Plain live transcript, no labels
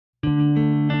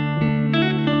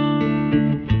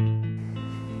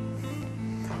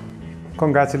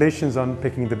Congratulations on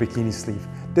picking the bikini sleeve.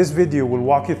 This video will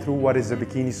walk you through what is a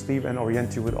bikini sleeve and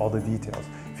orient you with all the details.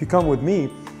 If you come with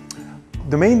me,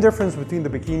 the main difference between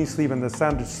the bikini sleeve and the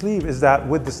standard sleeve is that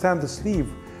with the standard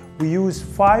sleeve, we use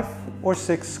 5 or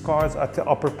 6 scars at the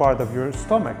upper part of your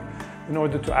stomach in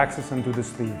order to access and do the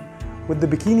sleeve. With the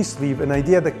bikini sleeve, an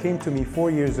idea that came to me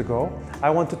 4 years ago, I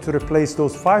wanted to replace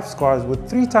those 5 scars with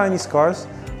 3 tiny scars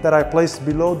that I placed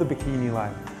below the bikini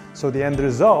line. So the end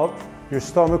result, your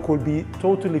stomach will be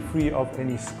totally free of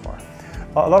any scar.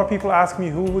 A lot of people ask me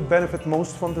who would benefit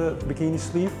most from the bikini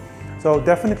sleeve. So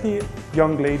definitely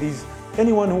young ladies,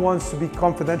 anyone who wants to be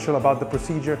confidential about the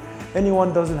procedure,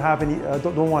 anyone doesn't have any,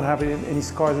 don't want to have any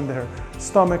scars in their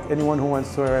stomach, anyone who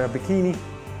wants to wear a bikini,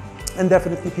 and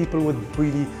definitely people with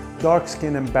really dark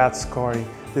skin and bad scarring,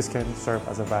 this can serve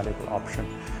as a valuable option.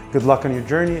 Good luck on your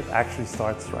journey, it actually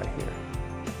starts right here.